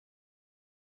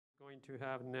going to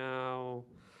have now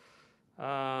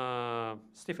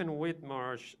Stephen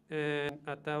Whitmarsh and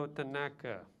Atau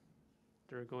Tanaka.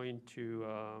 They're going to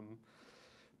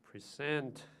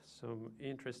present some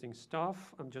interesting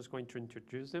stuff. I'm just going to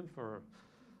introduce them for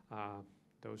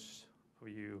those of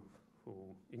you who,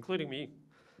 including me.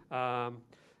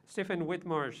 Stephen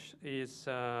Whitmarsh is,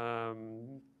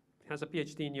 has a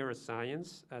PhD in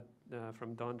neuroscience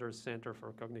from Donders Center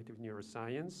for Cognitive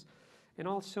Neuroscience, and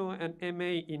also an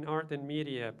MA in Art and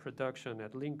Media Production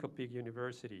at Linköping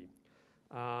University.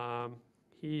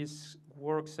 He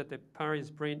works at the Paris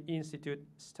Brain Institute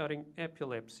studying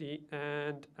epilepsy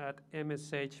and at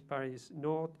MSH Paris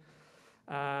Nord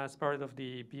as part of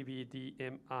the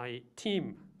BBDMI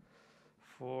team.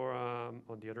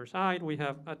 On the other side, we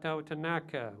have Atau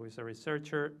Tanaka, who is a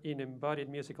researcher in embodied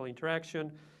musical interaction,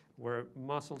 where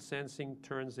muscle sensing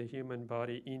turns the human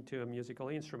body into a musical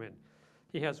instrument.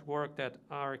 He has worked at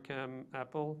Arkham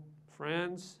Apple,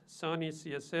 France, Sony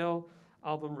CSL,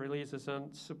 album releases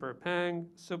on Super Pang,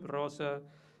 Sub Rosa,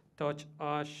 Touch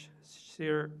Ash,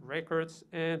 Sear Records,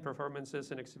 and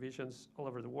performances and exhibitions all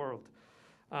over the world.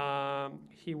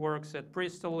 He works at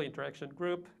Bristol Interaction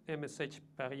Group, MSH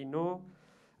Paris Nord,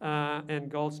 and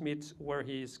Goldsmiths, where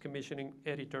he is commissioning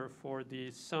editor for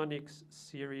the Sonics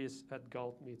series at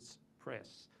Goldsmiths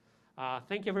Press.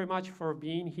 Thank you very much for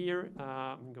being here.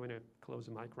 I'm going to close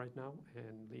the mic right now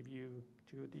and leave you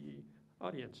to the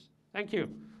audience. Thank you.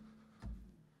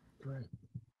 Great.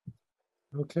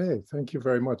 Okay, thank you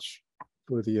very much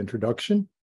for the introduction.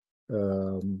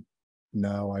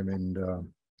 Now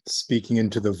I'm speaking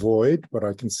into the void, but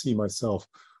I can see myself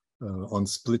on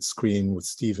split screen with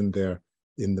Stephen there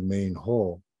in the main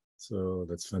hall. So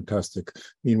that's fantastic.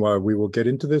 Meanwhile, we will get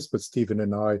into this, but Stephen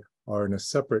and I are in a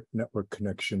separate network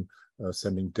connection,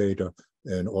 sending data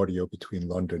and audio between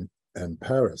London and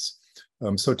Paris.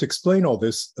 So to explain all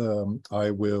this,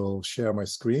 I will share my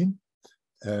screen.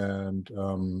 And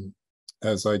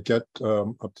as I get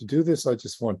up to do this, I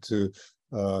just want to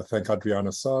thank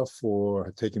Adriana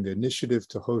for taking the initiative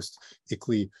to host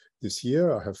ICLI this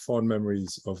year. I have fond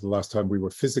memories of the last time we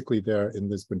were physically there in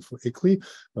Lisbon for ICLI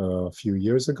a few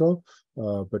years ago,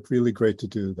 but really great to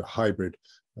do the hybrid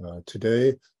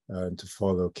today and to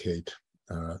follow Kate,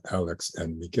 Alex,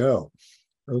 and Miguel.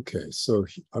 Okay, so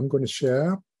I'm going to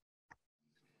share.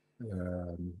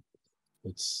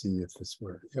 Let's see if this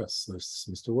works. Yes, this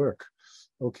seems to work.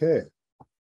 Okay.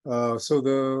 So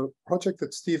the project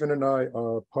that Stephen and I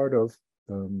are part of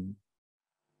in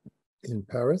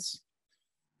Paris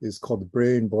is called the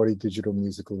Brain Body Digital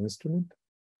Musical Instrument.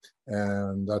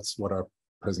 And that's what our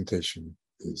presentation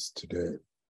is today.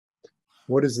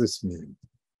 What does this mean?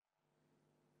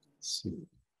 Let's see.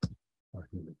 Oh,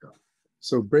 here we go.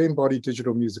 So Brain Body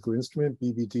Digital Musical Instrument,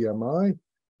 BBDMI,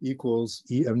 equals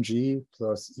EMG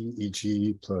plus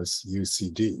EEG plus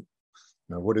UCD.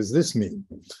 Now, what does this mean?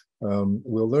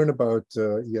 We'll learn about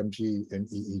EMG and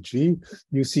EEG.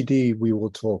 UCD we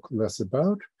will talk less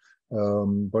about,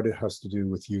 but it has to do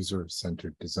with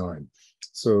user-centered design.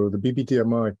 So the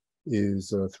BBDMI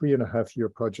is a 3.5-year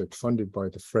project funded by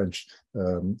the French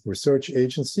research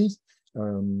agencies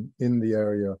in the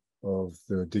area of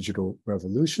the digital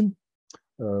revolution,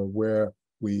 where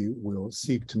we will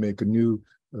seek to make a new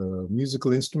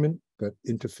musical instrument that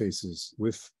interfaces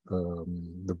with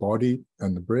the body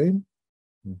and the brain,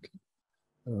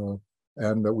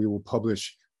 and that we will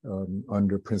publish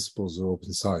under principles of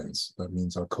open science. That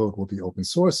means our code will be open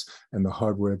source and the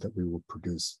hardware that we will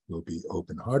produce will be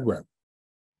open hardware.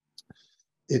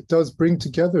 It does bring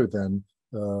together then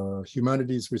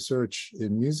humanities research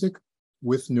in music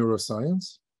with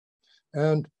neuroscience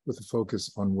and with a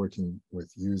focus on working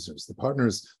with users. The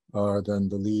partners are then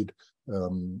the lead,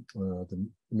 the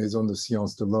Maison de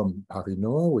Sciences de l'Homme Paris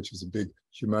Nord, which is a big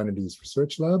humanities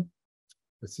research lab.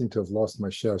 I seem to have lost my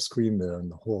share screen there in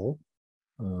the hall,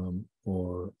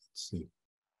 or let's see,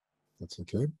 that's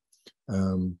okay.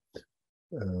 The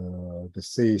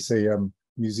CICANT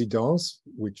Music Dance,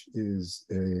 which is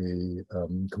a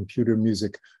computer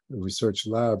music research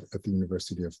lab at the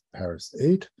University of Paris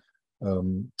 8.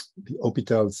 The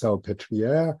Hôpital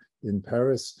Salpêtrière in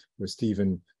Paris, where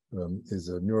Stephen is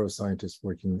a neuroscientist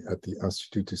working at the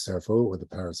Institut du Cerveau, or the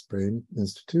Paris Brain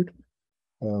Institute,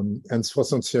 and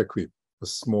Soixante Circuit, a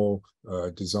small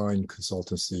design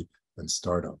consultancy and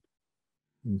startup.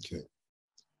 Okay.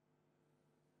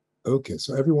 Okay,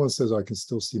 so everyone says I can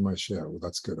still see my share. Well,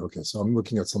 that's good. Okay, so I'm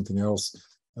looking at something else.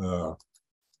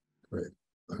 Great.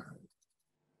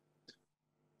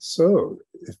 So,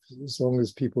 as long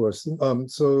as people are seeing,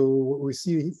 so what we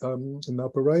see in the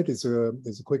upper right is a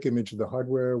quick image of the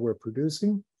hardware we're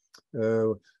producing.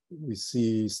 we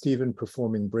see Stephen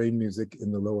performing brain music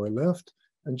in the lower left.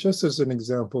 And just as an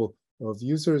example of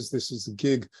users, this is a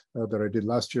gig that I did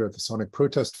last year at the Sonic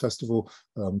Protest Festival,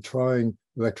 trying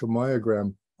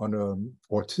electromyogram on an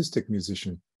autistic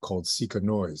musician called Sika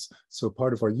Noise. So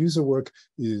part of our user work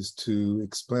is to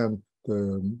explain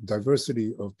the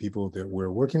diversity of people that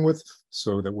we're working with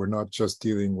so that we're not just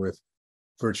dealing with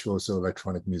virtuoso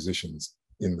electronic musicians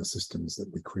in the systems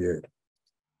that we create.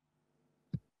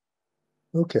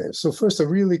 Okay, so first a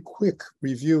really quick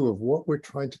review of what we're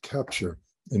trying to capture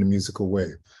in a musical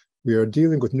way. We are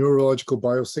dealing with neurological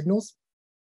biosignals.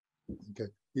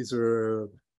 Okay, these are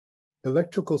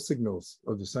electrical signals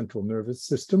of the central nervous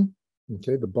system.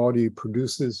 Okay, the body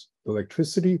produces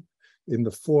electricity in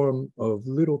the form of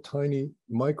little tiny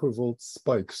microvolt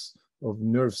spikes of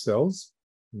nerve cells,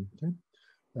 okay,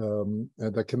 and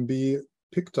that can be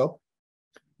picked up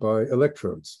by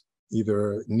electrodes,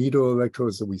 either needle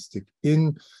electrodes that we stick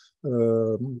in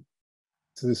to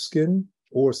the skin,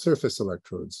 or surface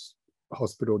electrodes,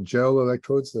 hospital gel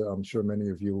electrodes that I'm sure many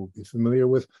of you will be familiar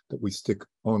with, that we stick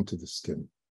onto the skin.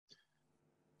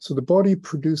 So the body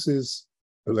produces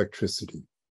electricity.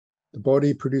 The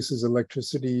body produces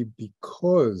electricity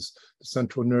because the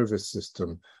central nervous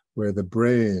system, where the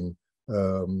brain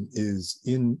is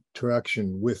in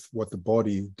interaction with what the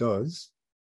body does,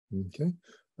 okay,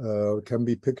 can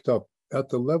be picked up at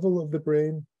the level of the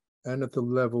brain and at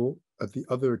the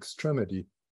other extremity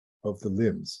of the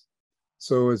limbs.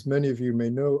 So as many of you may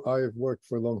know, I have worked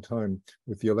for a long time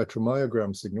with the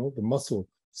electromyogram signal, the muscle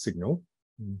signal,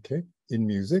 okay, in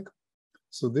music.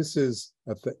 So this is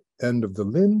at the end of the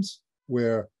limbs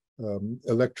where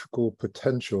electrical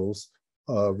potentials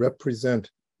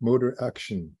represent motor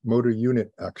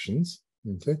unit actions,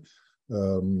 okay?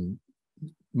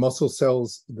 Muscle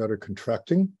cells that are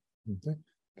contracting, okay,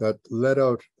 that let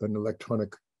out an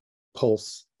electronic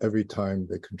pulse every time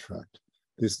they contract.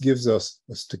 This gives us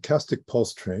a stochastic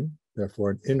pulse train,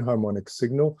 therefore an inharmonic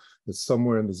signal that's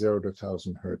somewhere in the 0 to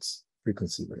 1,000 hertz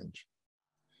frequency range.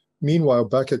 Meanwhile,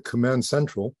 back at command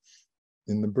central,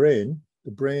 in the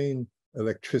brain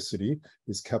electricity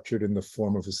is captured in the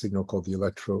form of a signal called the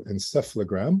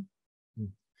electroencephalogram.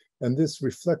 And this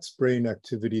reflects brain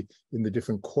activity in the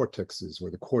different cortexes,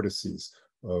 or the cortices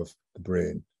of the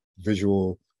brain,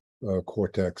 visual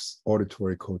cortex,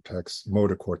 auditory cortex,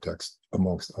 motor cortex,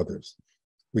 amongst others.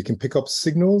 We can pick up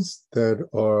signals that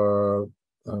are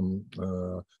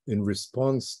in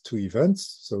response to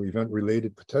events, so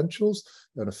event-related potentials.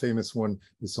 And a famous one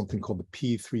is something called the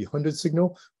P300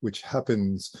 signal, which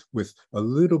happens with a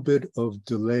little bit of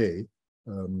delay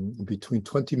between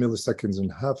 20 milliseconds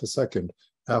and half a second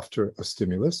after a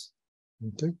stimulus,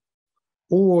 okay?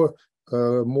 Or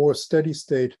more steady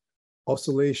state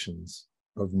oscillations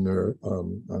of the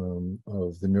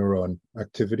neural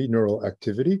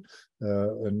activity,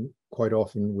 and quite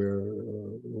often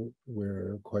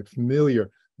we're quite familiar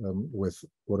with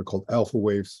what are called alpha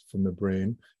waves from the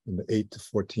brain in the 8 to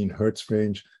 14 hertz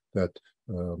range that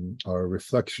are a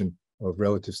reflection of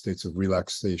relative states of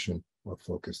relaxation or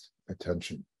focused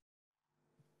attention.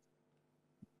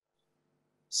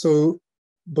 So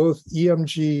both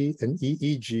EMG and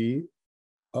EEG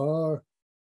are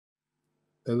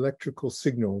electrical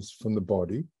signals from the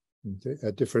body, okay,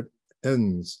 at different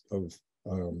ends of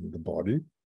the body.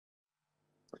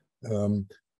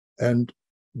 And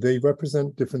they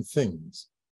represent different things.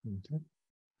 Okay?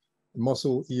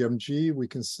 Muscle EMG, we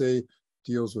can say,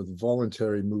 deals with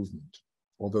voluntary movement,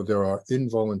 although there are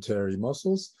involuntary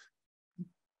muscles.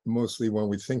 Mostly when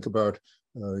we think about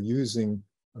using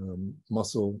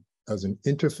muscle as an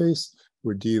interface,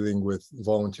 we're dealing with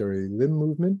voluntary limb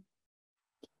movement.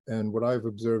 And what I've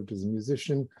observed as a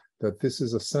musician, that this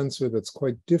is a sensor that's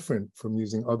quite different from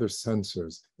using other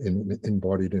sensors in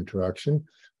embodied interaction.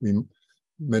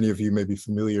 Many of you may be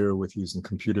familiar with using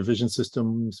computer vision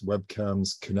systems,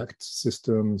 webcams, Kinect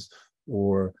systems,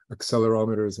 or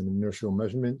accelerometers and inertial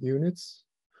measurement units.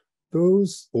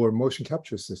 Those, or motion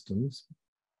capture systems,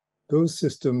 those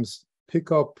systems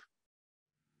pick up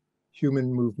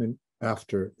human movement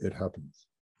after it happens.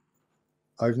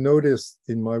 I've noticed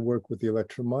in my work with the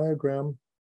electromyogram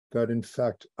that in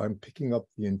fact, I'm picking up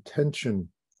the intention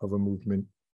of a movement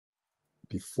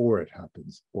before it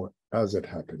happens or as it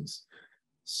happens.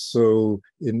 So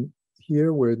in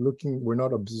here, we're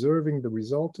not observing the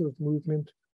result of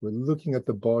movement, we're looking at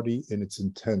the body in its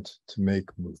intent to make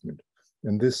movement.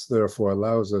 And this therefore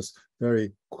allows us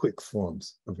very quick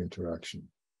forms of interaction.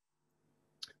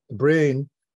 The brain,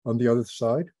 on the other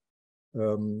side,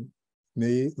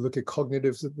 may look at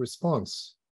cognitive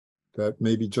response. That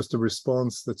may be just a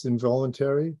response that's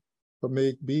involuntary, but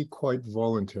may be quite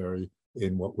voluntary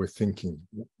in what we're thinking,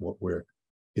 what we're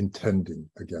intending,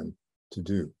 again, to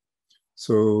do.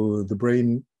 So the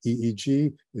brain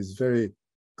EEG is very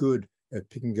good at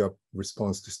picking up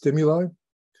response to stimuli.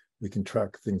 We can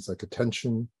track things like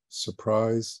attention,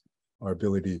 surprise, our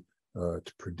ability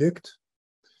to predict.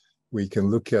 We can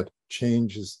look at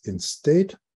changes in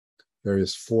state,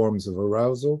 various forms of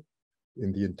arousal,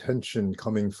 in the intention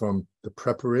coming from the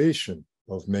preparation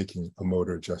of making a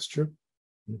motor gesture,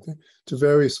 okay, to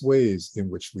various ways in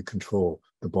which we control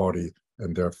the body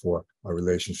and therefore our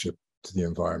relationship to the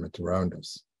environment around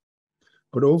us.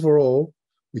 But overall,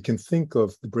 we can think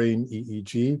of the brain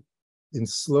EEG in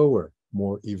slower,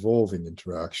 more evolving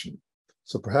interaction.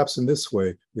 So perhaps in this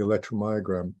way, the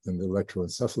electromyogram and the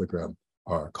electroencephalogram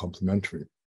are complementary.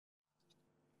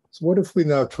 So what if we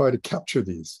now try to capture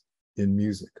these in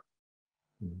music?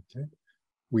 Okay.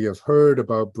 We have heard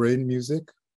about brain music.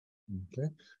 Okay.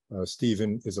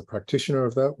 Stephen is a practitioner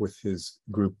of that with his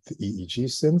group, the EEG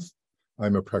Synth.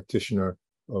 I'm a practitioner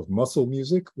of muscle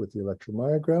music with the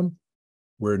electromyogram.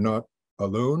 We're not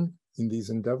alone in these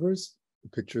endeavors. The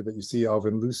picture that you see,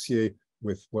 Alvin Lucier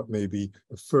with what may be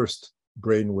the first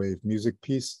brainwave music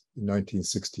piece in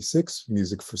 1966,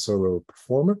 music for solo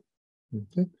performer.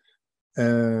 Okay.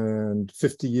 And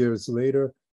 50 years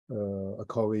later, a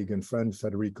colleague and friend,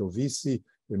 Federico Visi,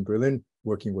 in Berlin,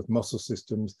 working with muscle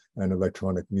systems and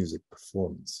electronic music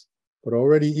performance. But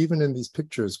already, even in these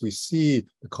pictures, we see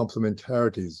the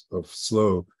complementarities of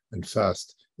slow and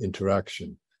fast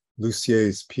interaction.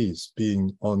 Lucier's piece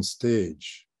being on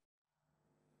stage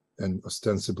and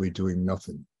ostensibly doing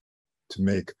nothing to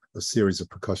make a series of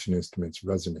percussion instruments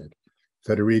resonate.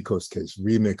 Federico's case,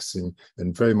 remixing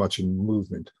and very much in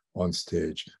movement on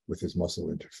stage with his muscle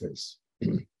interface.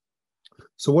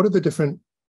 So what are the different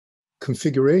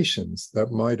configurations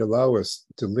that might allow us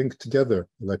to link together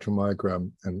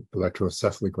electromyogram and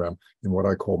electroencephalogram in what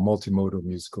I call multimodal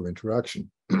musical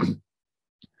interaction?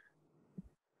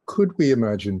 Could we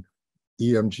imagine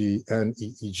EMG and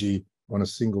EEG on a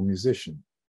single musician?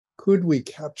 Could we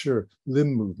capture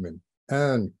limb movement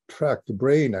and track the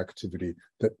brain activity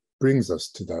that brings us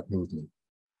to that movement?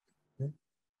 Okay.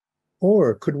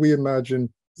 Or could we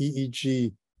imagine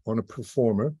EEG on a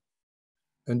performer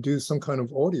and do some kind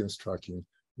of audience tracking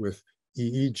with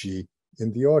EEG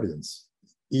in the audience?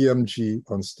 EMG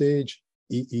on stage,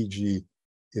 EEG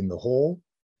in the hall,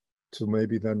 to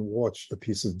maybe then watch a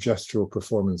piece of gestural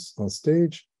performance on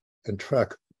stage and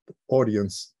track the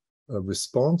audience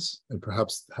response and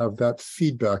perhaps have that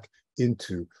feedback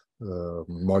into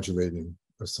modulating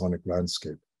a sonic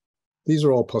landscape. These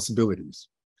are all possibilities.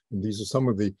 And these are some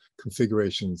of the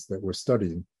configurations that we're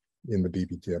studying in the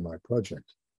BBTMI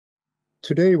project.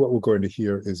 Today, what we're going to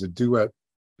hear is a duet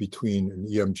between an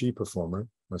EMG performer,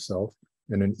 myself,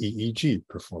 and an EEG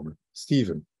performer,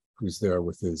 Stephen, who's there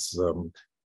with his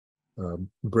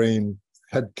brain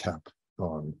head cap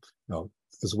on, now,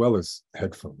 as well as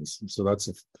headphones.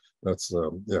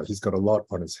 So yeah, he's got a lot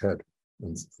on his head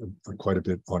and quite a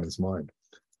bit on his mind.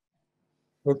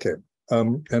 Okay.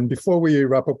 And before we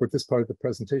wrap up with this part of the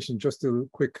presentation, just a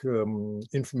quick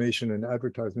information and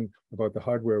advertisement about the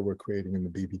hardware we're creating in the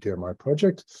BBTMI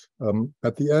project.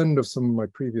 At the end of some of my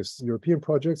previous European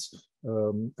projects,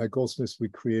 at Goldsmiths, we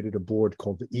created a board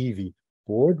called the EAVI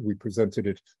board. We presented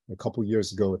it a couple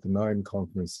years ago at the NINE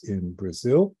conference in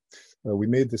Brazil. We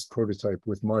made this prototype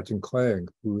with Martin Klang,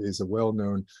 who is a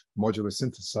well-known modular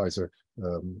synthesizer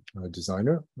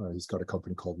designer. He's got a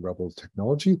company called Rebel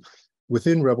Technology.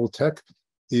 Within Rebel Tech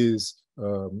is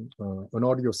an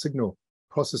audio signal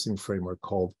processing framework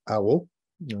called OWL.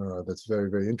 That's very,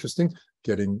 very interesting,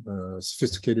 getting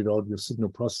sophisticated audio signal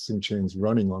processing chains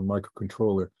running on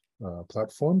microcontroller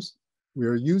platforms. We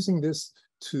are using this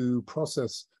to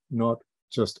process not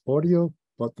just audio,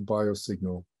 but the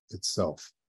biosignal itself.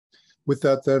 With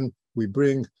that, then, we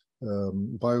bring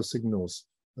biosignals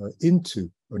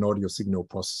into an audio signal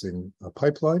processing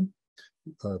pipeline.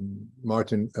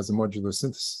 Martin, as a modular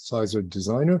synthesizer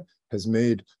designer, has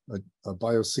made a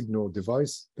biosignal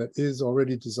device that is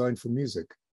already designed for music.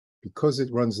 Because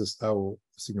it runs this OWL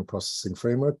signal processing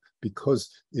framework, because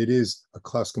it is a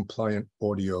class-compliant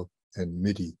audio and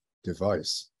MIDI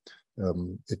device.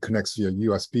 It connects via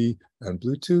USB and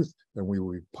Bluetooth, and we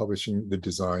will be publishing the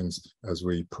designs as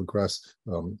we progress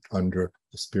under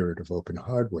the spirit of open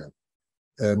hardware.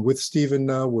 And with Stephen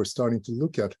now, we're starting to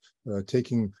look at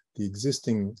taking the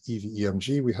existing EAVI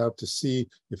EMG we have to see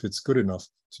if it's good enough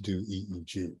to do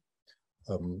EEG.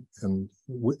 And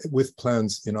with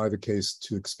plans in either case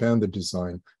to expand the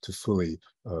design to fully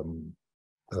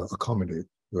accommodate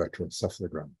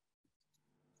electroencephalogram.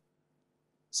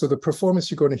 So the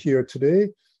performance you're going to hear today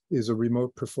is a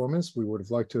remote performance. We would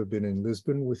have liked to have been in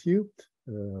Lisbon with you,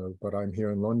 but I'm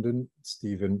here in London.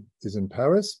 Stephen is in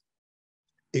Paris.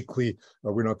 ICLI,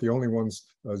 we're not the only ones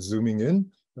zooming in,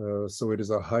 so it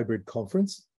is a hybrid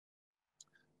conference.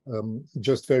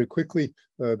 Just very quickly,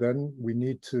 then we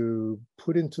need to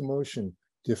put into motion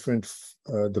different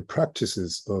the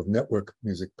practices of network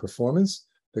music performance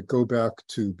that go back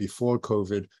to before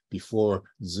COVID, before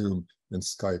Zoom and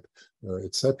Skype,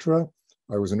 etc.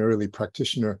 I was an early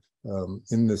practitioner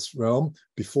in this realm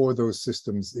before those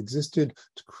systems existed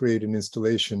to create an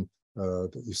installation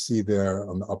that you see there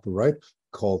on the upper right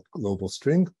called Global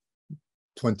String,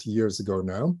 20 years ago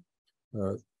now,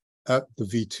 at the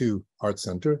V2 Art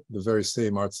Center, the very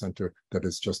same art center that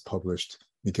has just published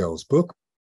Miguel's book.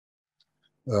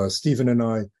 Stephen and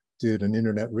I did an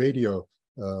internet radio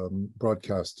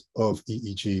broadcast of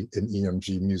EEG and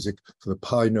EMG music for the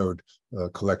Pi Node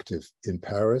collective in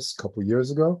Paris a couple of years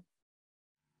ago.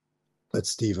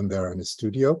 That's Stephen there in his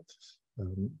studio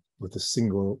with a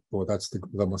single, well,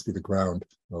 that must be the ground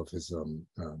of his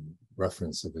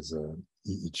reference of his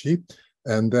EEG.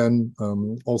 And then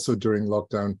also during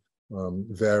lockdown,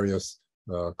 various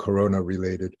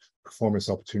Corona-related performance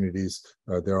opportunities.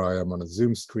 There I am on a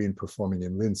Zoom screen performing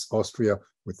in Linz, Austria,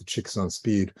 with the Chicks on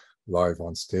Speed live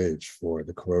on stage for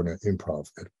the Corona Improv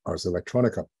at Ars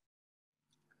Electronica.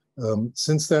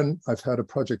 Since then, I've had a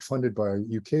project funded by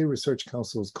UK Research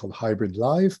Councils called Hybrid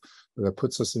Live that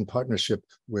puts us in partnership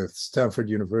with Stanford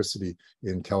University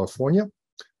in California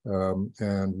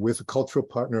and with a cultural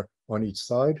partner on each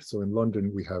side. So in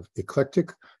London, we have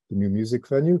Eclectic, the new music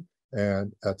venue,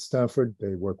 and at Stanford,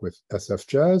 they work with SF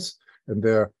Jazz. And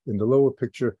there in the lower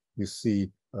picture, you see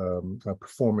a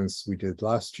performance we did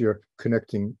last year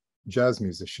connecting jazz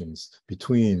musicians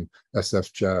between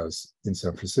SF Jazz in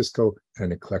San Francisco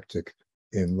and Eclectic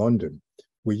in London.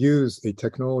 We use a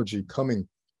technology coming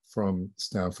from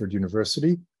Stanford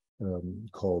University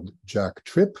called Jack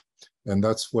Trip, and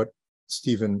that's what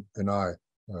Stephen and I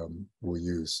will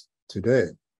use today.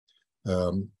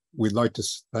 We'd like to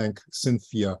thank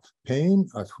Cynthia Payne,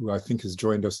 who I think has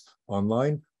joined us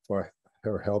online, for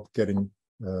her help getting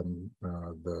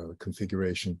the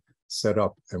configuration set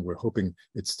up, and we're hoping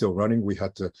it's still running. We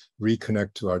had to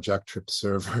reconnect to our Jack Trip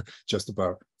server just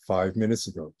about 5 minutes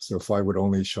ago. So if I would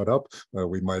only shut up,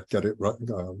 we might get it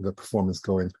the performance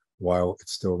going while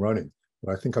it's still running.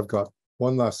 But I think I've got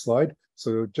one last slide.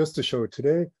 So just to show it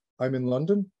today, I'm in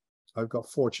London. I've got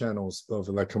 4 channels of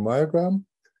electromyogram.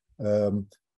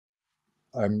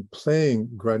 I'm playing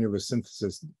granular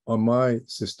synthesis on my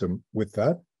system with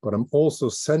that, but I'm also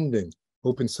sending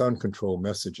open sound control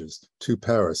messages to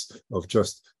Paris of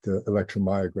just the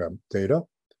electromyogram data.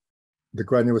 The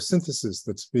granular synthesis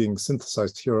that's being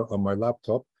synthesized here on my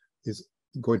laptop is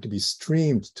going to be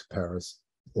streamed to Paris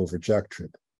over Jack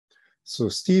Trip. So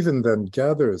Stephen then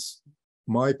gathers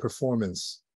my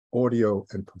performance audio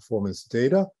and performance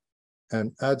data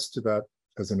and adds to that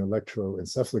as an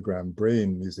electroencephalogram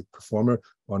brain music performer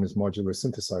on his modular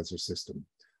synthesizer system.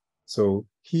 So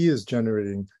he is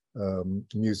generating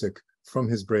music from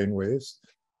his brain waves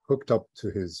hooked up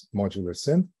to his modular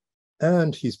synth,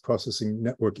 and he's processing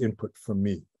network input from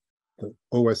me. The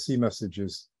OSC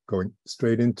messages going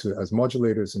straight into as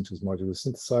modulators into his modular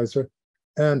synthesizer,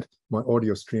 and my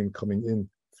audio stream coming in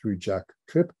through Jack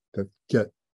Trip that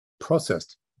get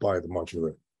processed by the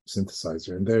modular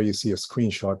synthesizer. And there you see a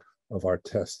screenshot of our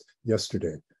test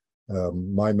yesterday.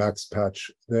 My max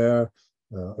patch there,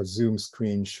 a Zoom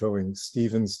screen showing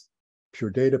Stephen's pure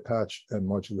data patch and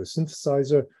modular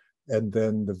synthesizer, and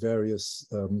then the various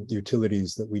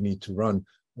utilities that we need to run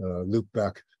loop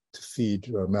back to feed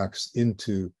Max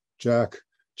into Jack,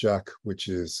 which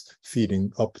is feeding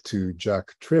up to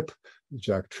Jack Trip,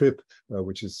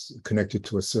 which is connected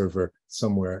to a server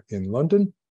somewhere in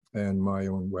London, and my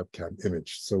own webcam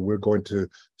image. So we're going to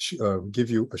give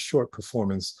you a short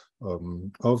performance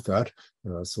of that,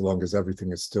 so long as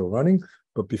everything is still running.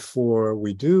 But before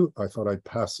we do, I thought I'd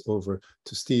pass over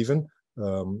to Stephen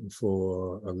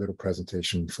for a little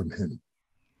presentation from him.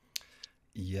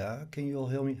 Yeah, can you all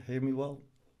hear me well?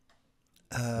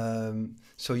 I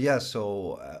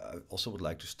also would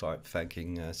like to start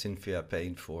thanking Cynthia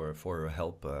Payne for her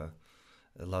help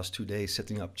the last 2 days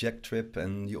setting up Jack Trip,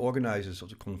 and the organizers of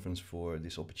the conference for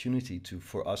this opportunity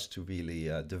for us to really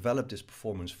develop this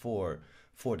performance for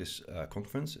this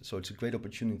conference. So it's a great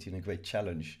opportunity and a great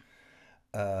challenge.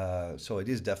 So it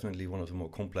is definitely one of the more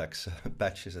complex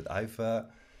batches that I've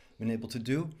been able to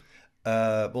do.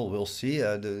 Well, we'll see.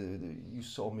 You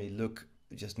saw me look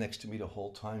just next to me the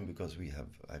whole time because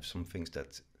I have some things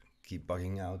that keep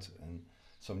bugging out, and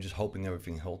so I'm just hoping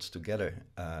everything holds together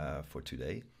for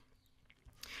today.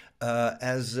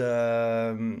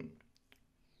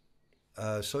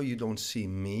 So you don't see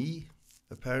me,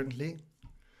 apparently.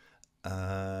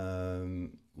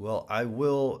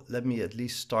 Well, let me at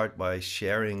least start by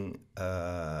sharing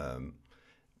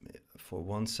for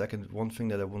 1 second, one thing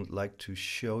that I would like to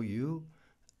show you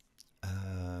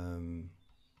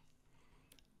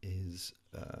is,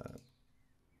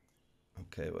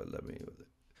 okay, well, let me,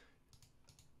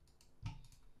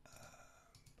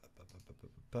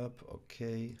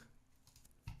 okay,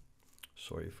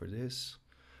 sorry for this.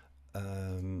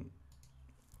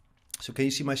 So can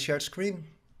you see my shared screen?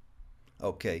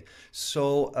 Okay,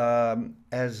 so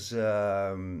as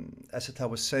I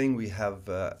was saying, we have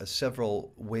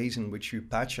several ways in which you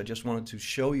patch. I just wanted to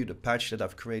show you the patch that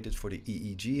I've created for the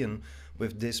EEG, and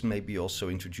with this maybe also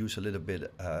introduce a little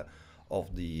bit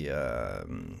of the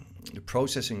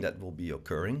processing that will be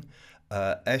occurring.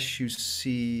 As you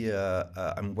see,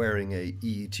 I'm wearing a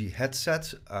EEG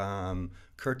headset,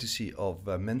 courtesy of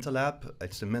Mentalab.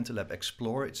 It's the Mentalab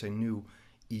Explore. It's a new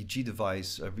EEG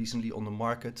device recently on the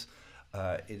market.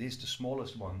 It is the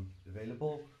smallest one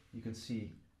available. You can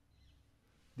see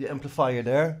the amplifier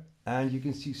there, and you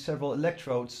can see several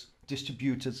electrodes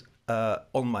distributed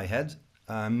on my head,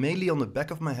 mainly on the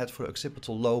back of my head for the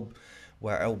occipital lobe,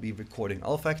 where I will be recording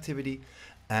alpha activity,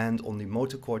 and on the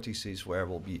motor cortices, where I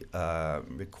will be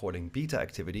recording beta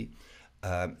activity.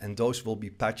 And those will be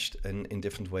patched in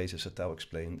different ways, as Atau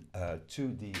explained,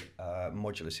 to the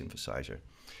modular synthesizer.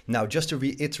 Now, just to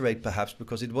reiterate, perhaps,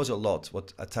 because it was a lot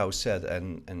what Atau said,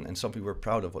 and something we're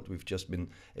proud of what we've just been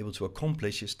able to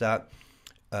accomplish, is that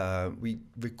I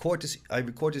record this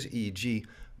EEG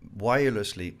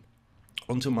wirelessly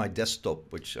onto my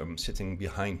desktop, which I'm sitting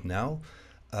behind now.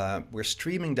 We're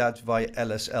streaming that via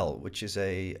LSL, which is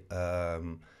a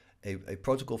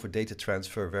protocol for data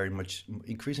transfer very much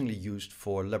increasingly used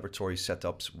for laboratory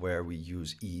setups where we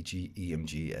use EEG,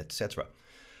 EMG, etc.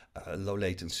 Low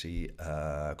latency,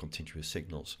 continuous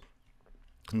signals.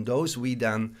 And those we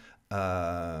then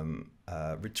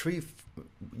retrieve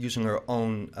using our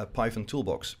own Python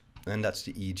toolbox. And that's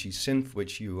the EEG synth,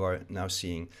 which you are now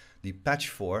seeing the patch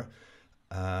for,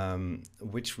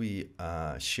 which we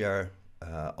share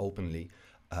openly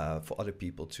for other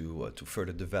people to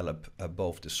further develop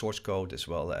both the source code as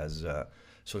well as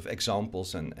sort of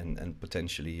examples and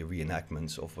potentially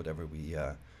reenactments of whatever we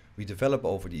develop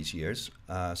over these years.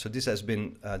 So this has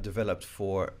been developed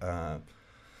for a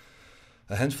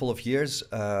handful of years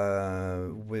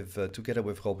together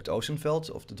with Robert Oosenveld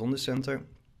of the Donde Center,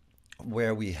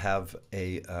 where we have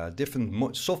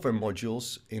different software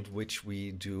modules in which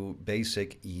we do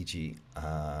basic EEG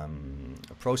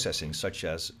processing, such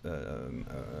as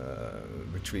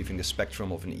retrieving the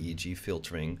spectrum of an EEG,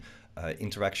 filtering,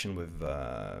 interaction with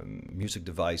music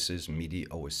devices, MIDI,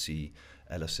 OSC,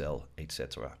 LSL,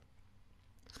 etc.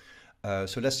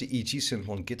 So that's the EEG synth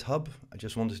on GitHub. I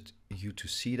just wanted you to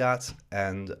see that,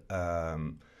 and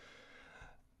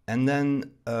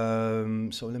then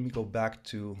so let me go back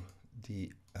to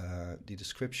the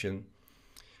description.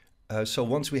 So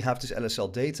once we have this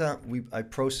LSL data, I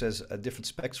process different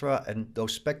spectra, and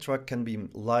those spectra can be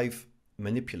live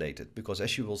manipulated, because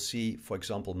as you will see, for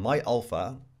example, my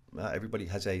alpha, everybody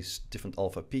has a different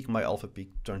alpha peak. My alpha peak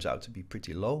turns out to be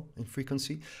pretty low in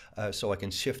frequency, so I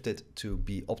can shift it to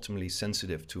be optimally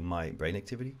sensitive to my brain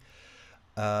activity.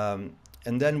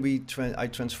 And then I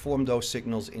transform those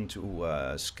signals into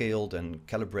scaled and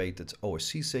calibrated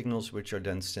OSC signals, which are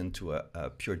then sent to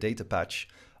a pure data patch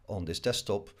on this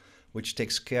desktop, which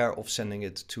takes care of sending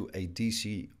it to a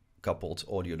DC-coupled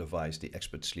audio device, the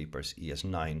Expert Sleepers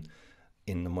ES9,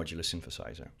 in the modular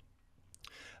synthesizer.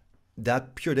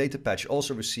 That pure data patch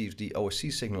also receives the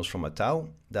OSC signals from Atau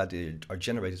that are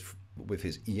generated with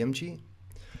his EMG,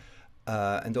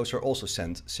 and those are also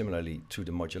sent similarly to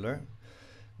the modular.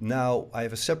 Now I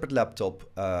have a separate laptop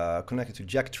connected to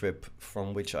Jacktrip,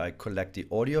 from which I collect the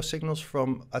audio signals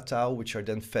from Atau, which are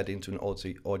then fed into an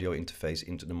audio interface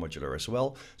into the modular as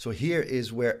well. So here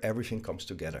is where everything comes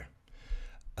together.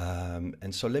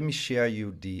 And so let me share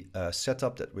you the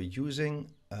setup that we're using.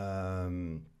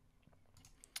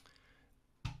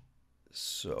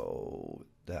 So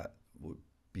that would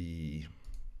be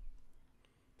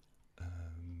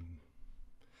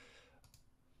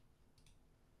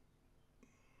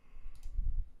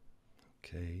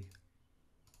okay.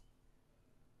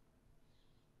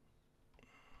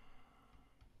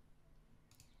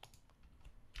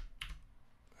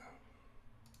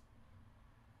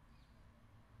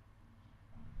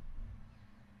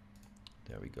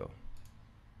 There we go.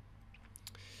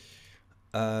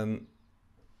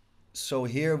 So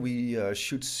here we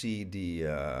should see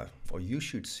the, or you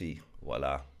should see,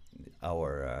 voila,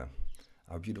 our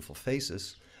beautiful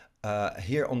faces.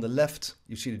 Here on the left,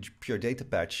 you see the pure data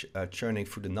patch churning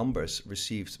through the numbers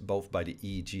received both by the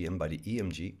EEG and by the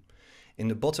EMG. In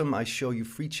the bottom, I show you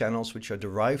 3 channels which are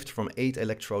derived from 8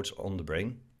 electrodes on the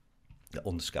brain,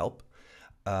 on the scalp.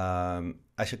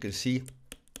 As you can see,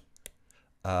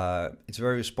 it's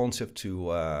very responsive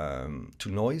to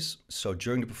noise. So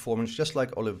during the performance, just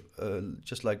like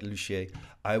Lucier,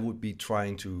 I would be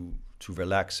trying to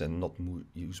relax and not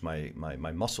use my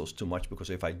muscles too much, because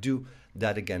if I do,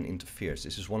 that again interferes.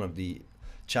 This is one of the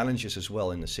challenges as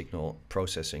well in the signal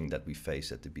processing that we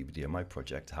face at the BBDMI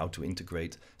project, how to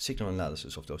integrate signal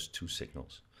analysis of those 2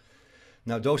 signals.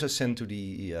 Now those are sent to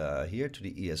the here to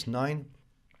the ES9.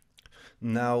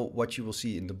 Now what you will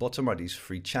see in the bottom are these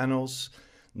 3 channels.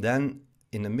 Then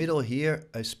in the middle here,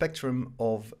 a spectrum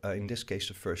of, in this case,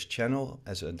 the first channel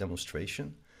as a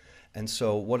demonstration. And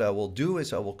so what I will do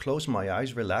is I will close my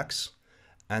eyes, relax,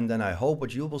 and then I hope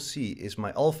what you will see is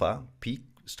my alpha peak,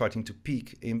 starting to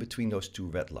peak in between those 2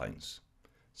 red lines.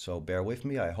 So bear with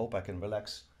me, I hope I can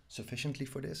relax sufficiently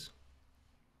for this.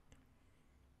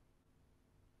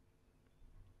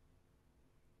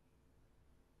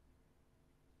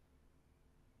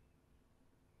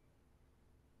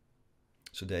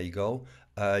 So there you go.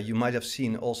 You might have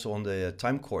seen also on the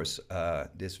time course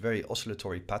this very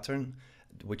oscillatory pattern,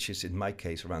 which is in my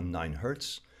case around 9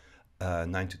 Hertz,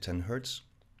 9 to 10 Hertz.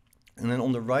 And then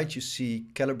on the right you see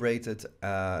calibrated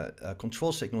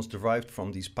control signals derived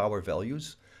from these power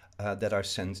values that are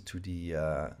sent to the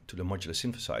modular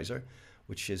synthesizer,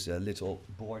 which is a little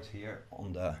board here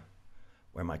on the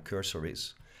where my cursor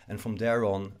is. And from there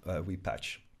on we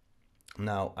patch.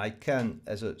 Now I can,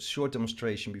 as a short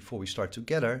demonstration before we start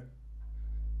together,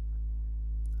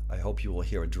 I hope you will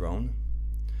hear a drone.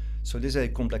 So this is a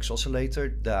complex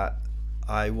oscillator that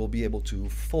I will be able to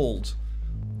fold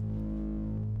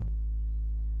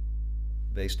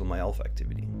based on my alpha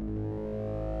activity.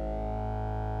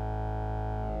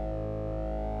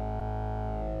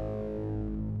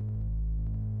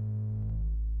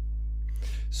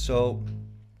 So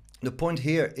the point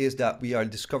here is that we are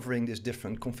discovering these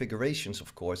different configurations,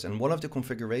 of course, and one of the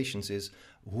configurations is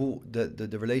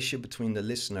the relationship between the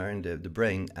listener and the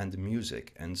brain and the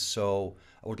music. And so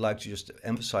I would like to just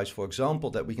emphasize, for example,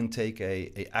 that we can take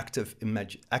a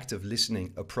active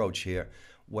listening approach here,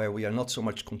 where we are not so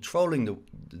much controlling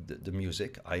the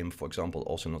music. I am, for example,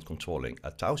 also not controlling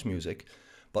Atau's music,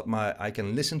 but I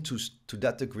can listen to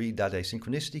that degree that a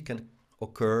synchronicity can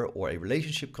occur or a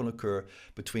relationship can occur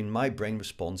between my brain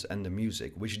response and the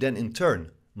music, which then in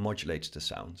turn modulates the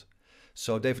sound.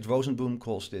 So David Rosenboom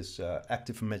calls this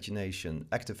active imagination,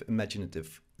 active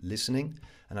imaginative listening,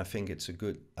 and I think it's a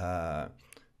good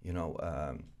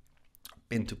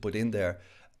pin to put in there,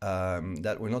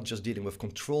 that we're not just dealing with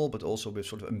control, but also with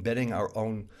sort of embedding our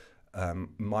own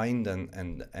mind and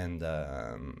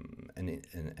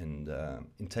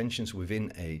intentions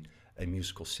within a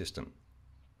musical system.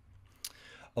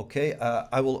 Okay,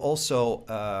 I will also,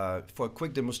 for a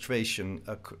quick demonstration,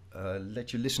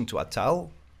 let you listen to Atau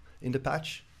in the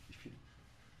patch.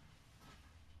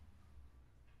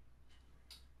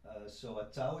 So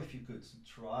Atau, if you could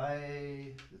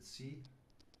try, let's see.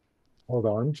 Hold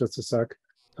on just a sec.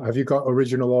 Have you got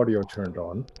original audio turned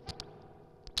on?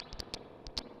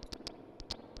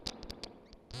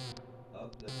 Oh,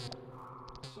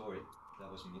 sorry,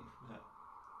 that was me.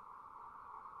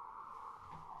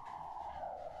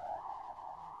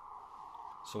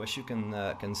 So as you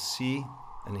can see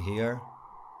and hear,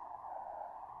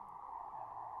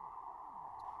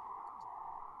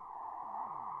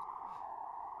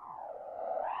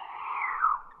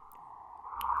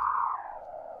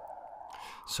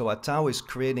 so Atau is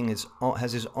creating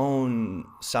has his own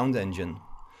sound engine,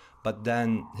 but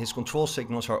then his control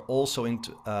signals are also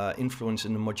influenced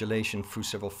in the modulation through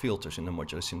several filters in the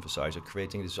modular synthesizer,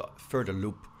 creating this further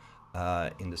loop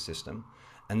in the system.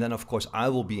 And then, of course, I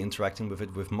will be interacting with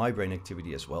it with my brain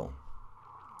activity as well.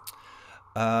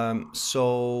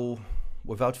 So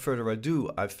without further ado,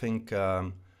 I think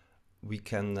we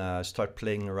can start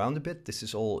playing around a bit. This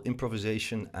is all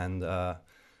improvisation, and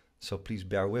so please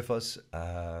bear with us.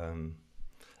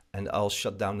 And I'll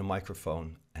shut down the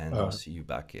microphone, and I'll see you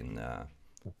back in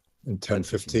 10,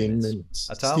 15 minutes.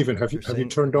 Atau, Stephen, have you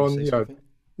turned on?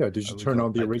 Yeah, did you turn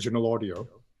on the original audio?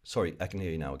 Sorry, I can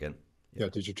hear you now again. Yeah,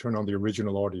 did you turn on the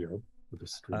original audio for the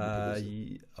stream?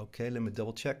 Okay, let me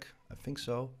double check. I think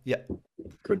so. Yeah.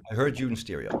 Good. I heard you in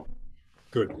stereo.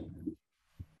 Good.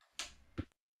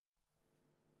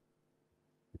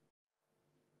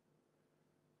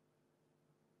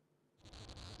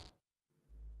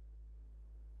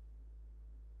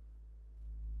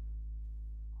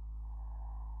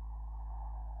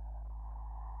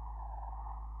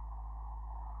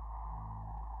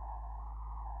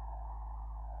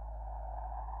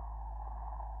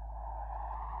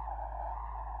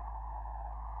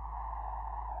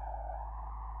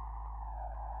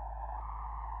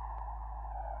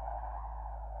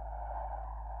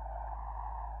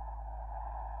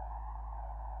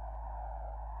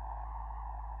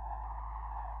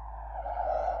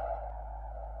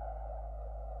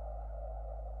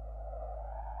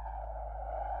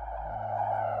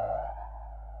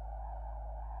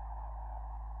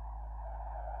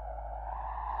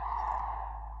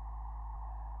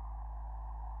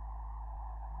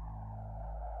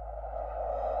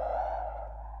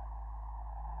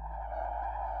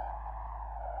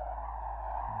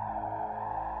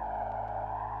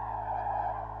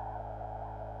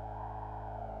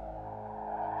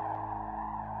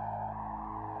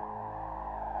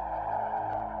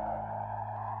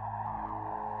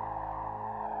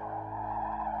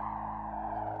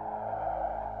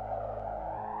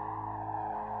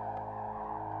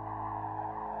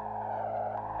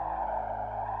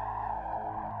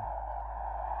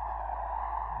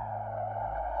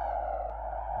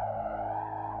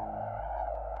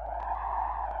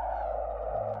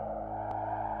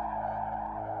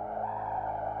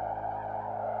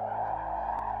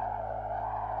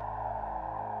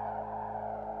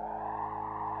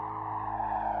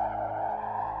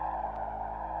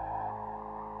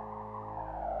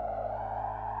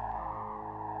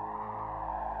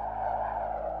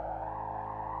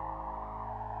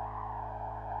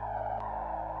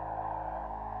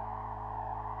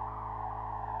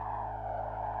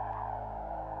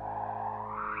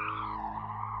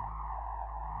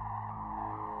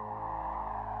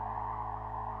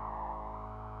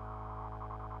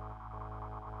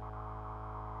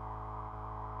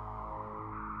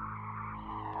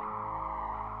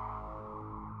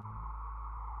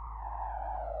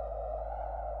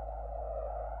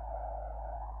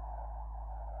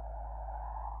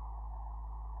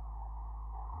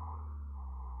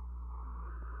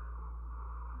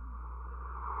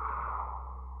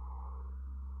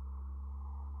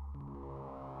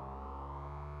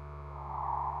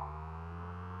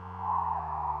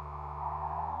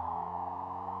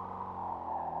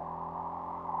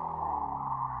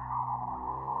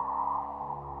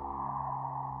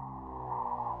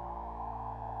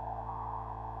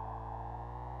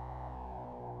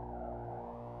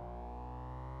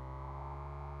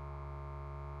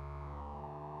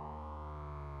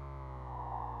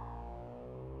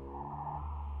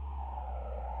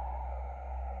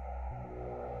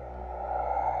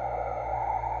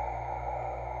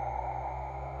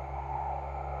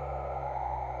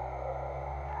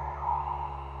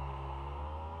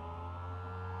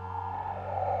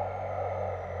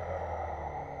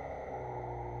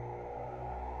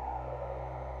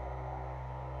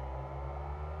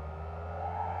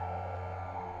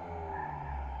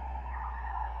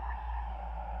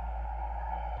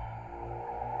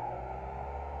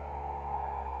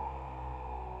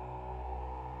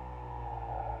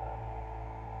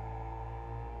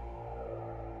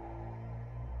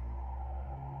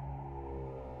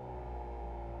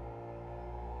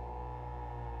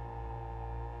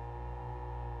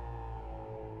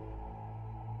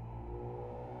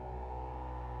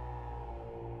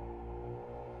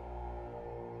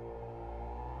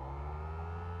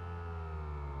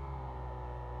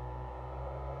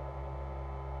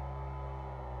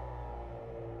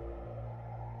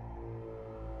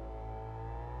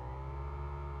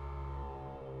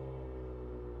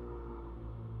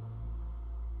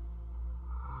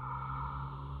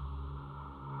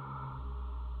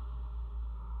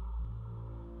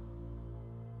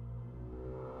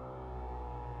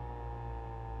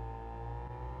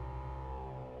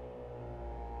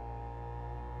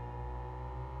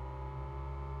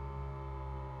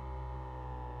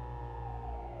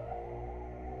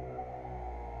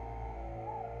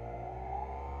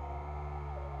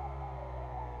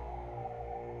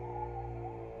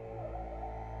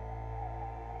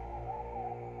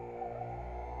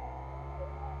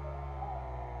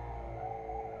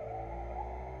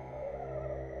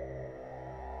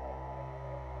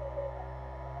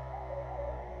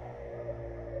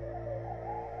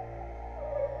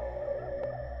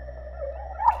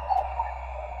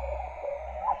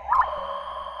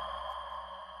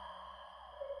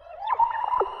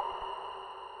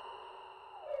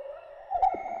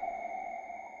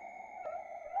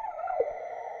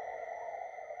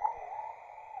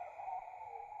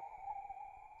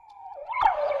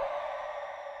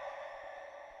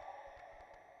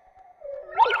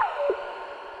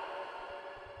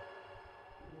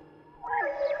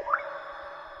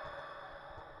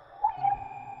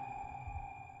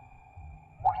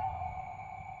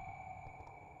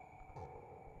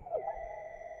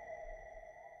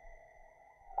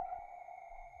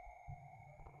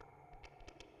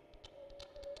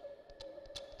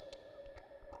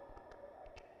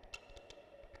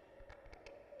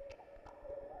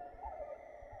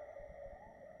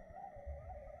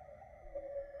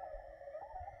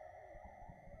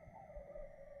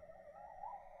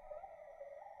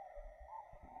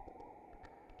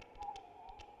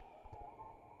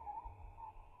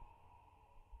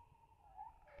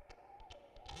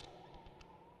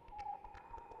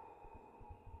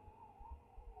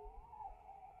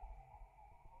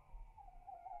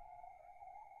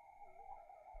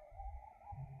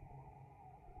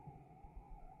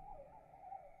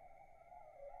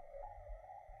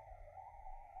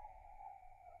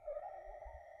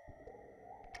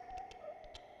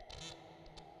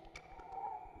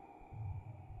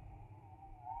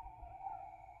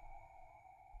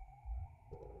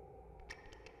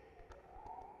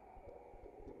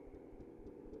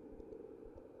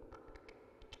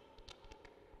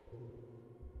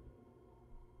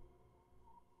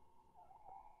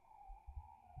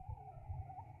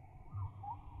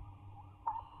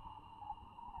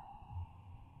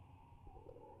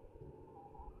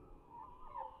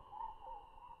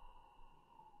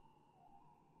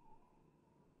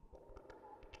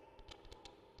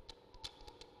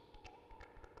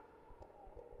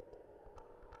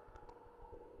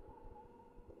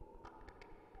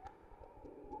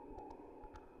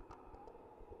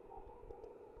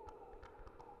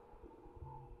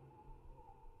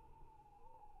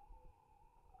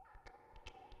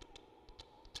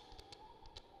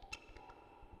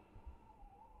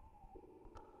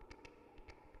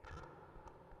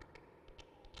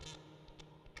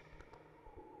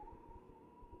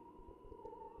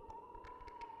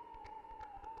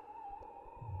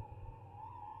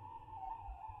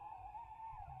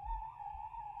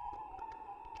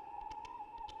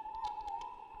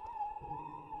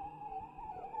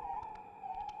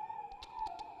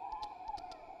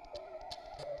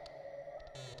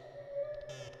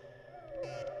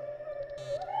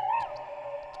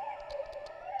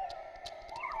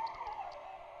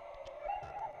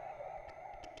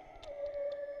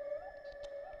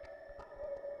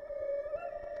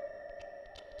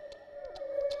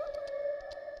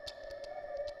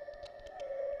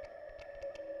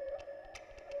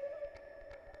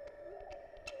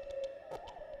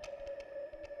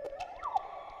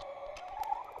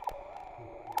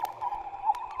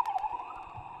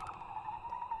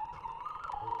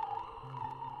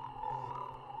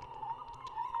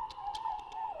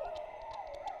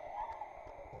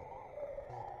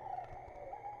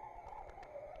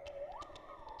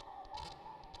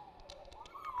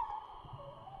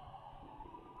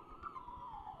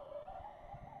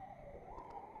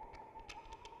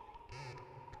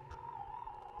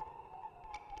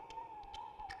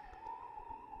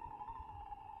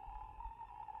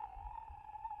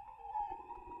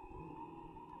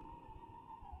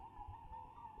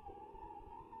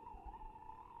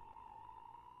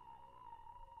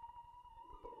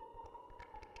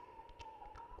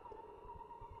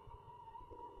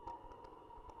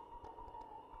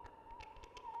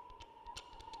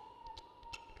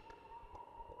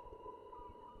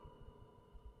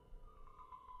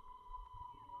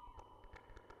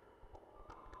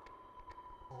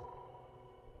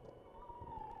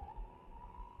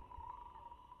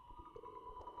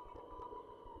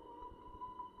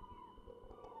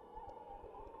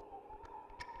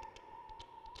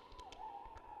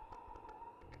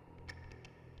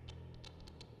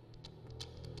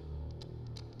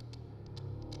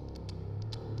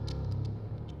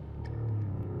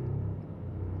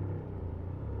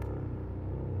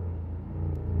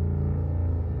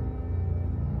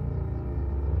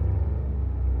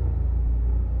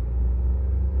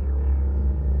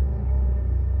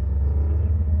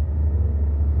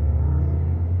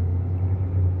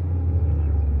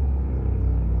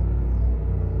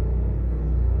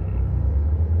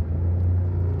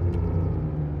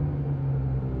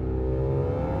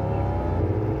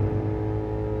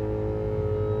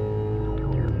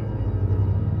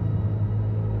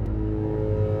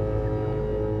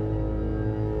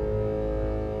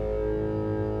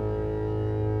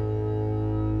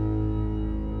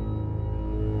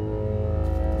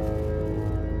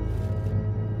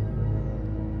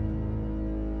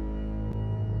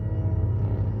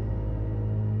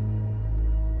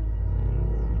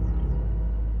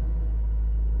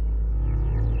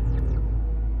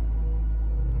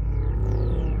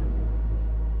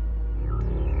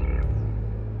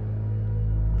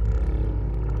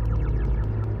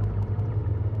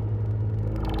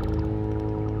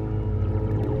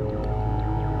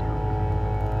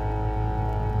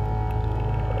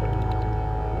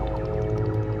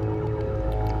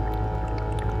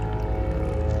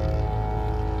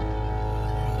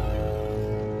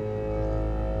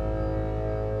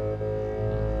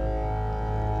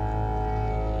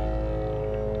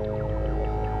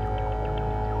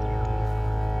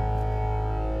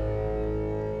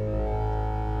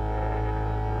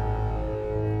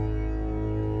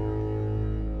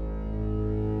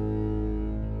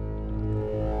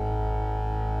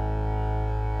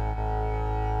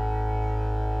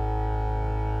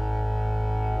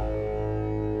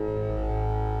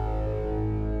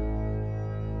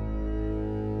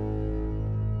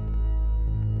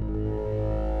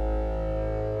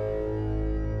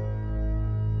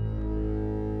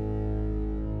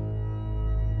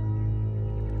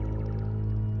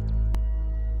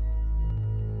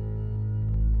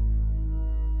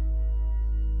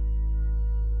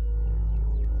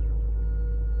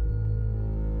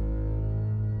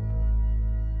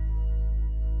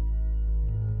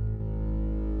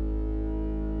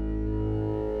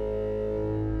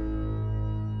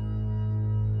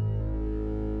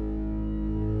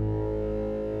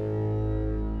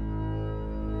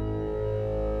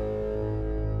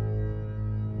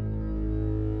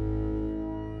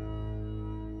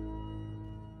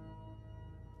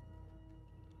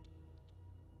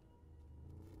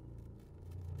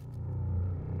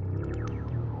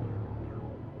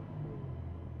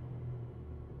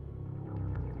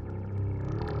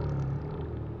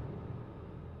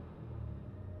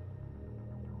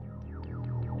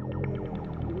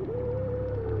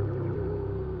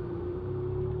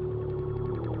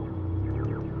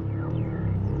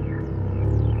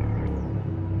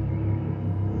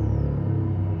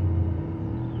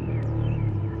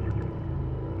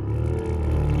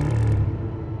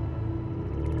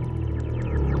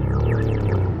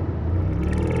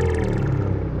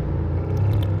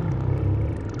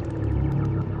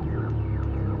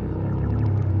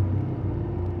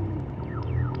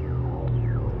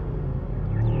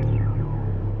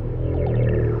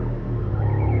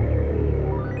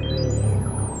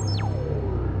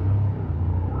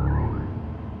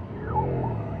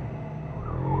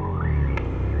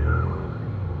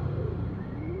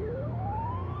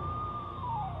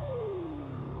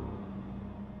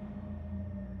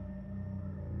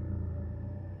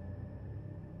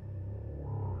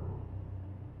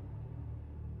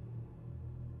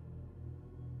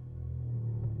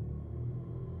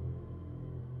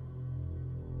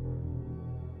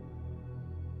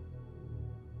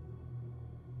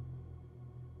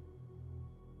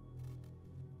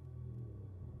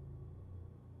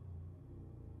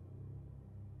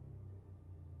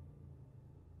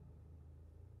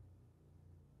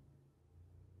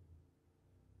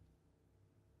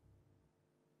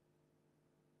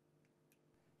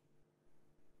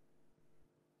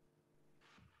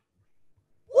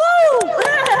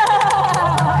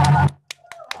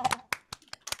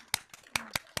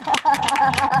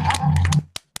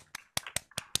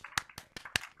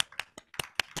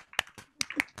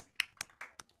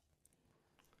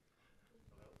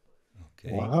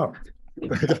 Okay. Wow,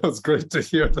 that was great to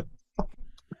hear. That. Wow.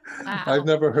 I've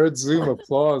never heard Zoom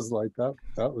applause like that.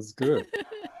 That was good.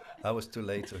 I was too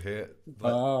late to hear,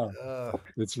 but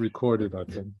It's recorded, I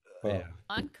think. yeah.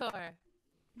 Encore.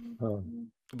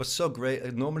 It was so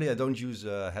great. Normally, I don't use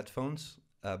headphones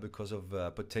because of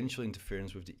potential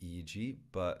interference with the EEG,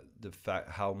 but the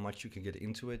fact how much you can get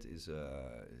into it is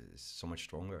so much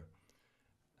stronger.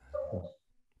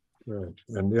 Right.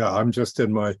 And yeah, I'm just at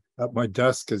my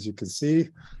desk, as you can see,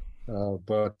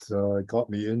 but it got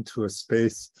me into a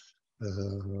space,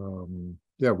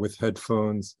 with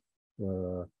headphones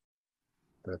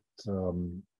that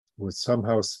was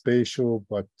somehow spatial,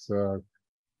 but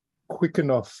quick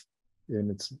enough in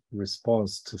its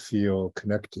response to feel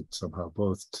connected somehow,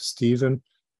 both to Stephen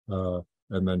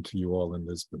and then to you all in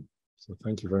Lisbon. So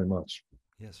thank you very much.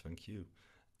 Yes, thank you.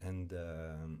 And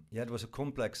it was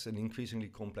an increasingly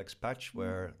complex patch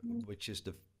which is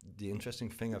the interesting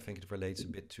thing. I think it relates a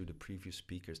bit to the previous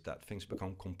speakers, that things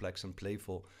become complex and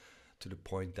playful to the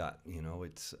point that,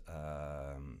 it's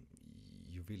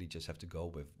you really just have to go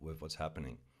with what's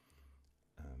happening.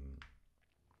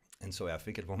 And so I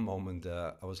think at one moment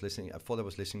I thought I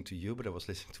was listening to you, but I was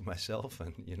listening to myself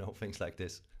and, things like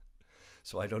this.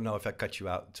 So I don't know if I cut you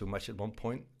out too much at one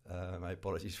point. My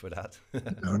apologies for that.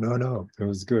 No, it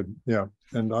was good. Yeah,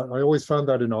 and I always found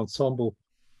that in ensemble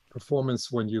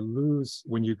performance, when you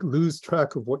lose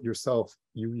track of what you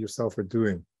yourself are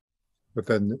doing, but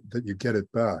then that you get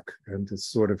it back, and it's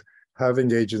sort of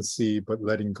having agency but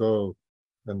letting go,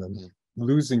 and then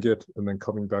losing it, and then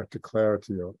coming back to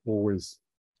clarity are always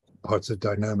parts of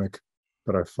dynamic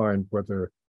that I find,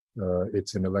 whether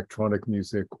it's in electronic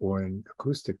music or in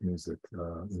acoustic music,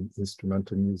 in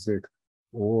instrumental music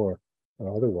or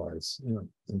otherwise.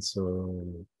 And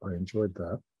so I enjoyed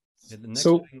that. Yeah, the next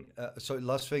thing,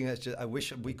 last thing is just, I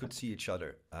wish we could see each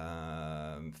other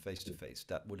face to face.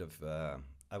 That would have.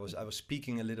 I was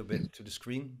speaking a little bit to the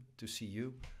screen to see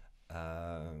you,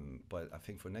 but I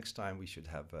think for next time we should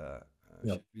have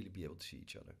should really be able to see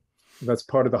each other. That's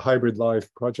part of the Hybrid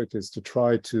Life project, is to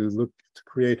try to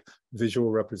create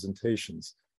visual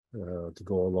representations to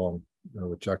go along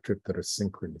with Jack Trip that are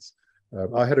synchronous.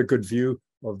 I had a good view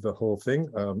of the whole thing,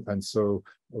 and so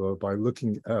by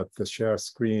looking at the share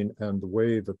screen and the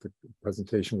way that the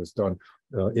presentation was done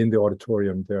in the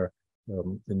auditorium there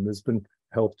in Lisbon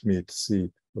helped me to see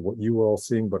what you were all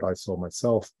seeing, but I saw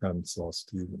myself and saw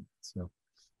Stephen.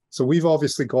 So we've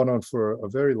obviously gone on for a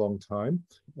very long time,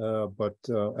 but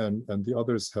the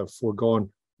others have foregone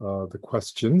the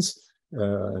questions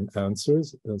and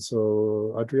answers. And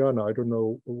so, Adriana, I don't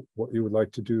know what you would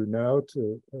like to do now.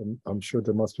 I'm sure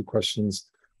there must be questions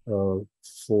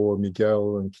for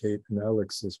Miguel and Kate and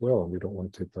Alex as well, and we don't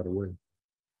want to take that away.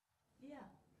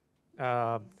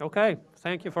 Yeah. Okay.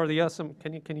 Thank you for the awesome.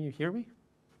 Can you hear me?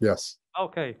 Yes.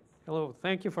 Okay. Hello.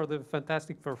 Thank you for the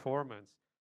fantastic performance.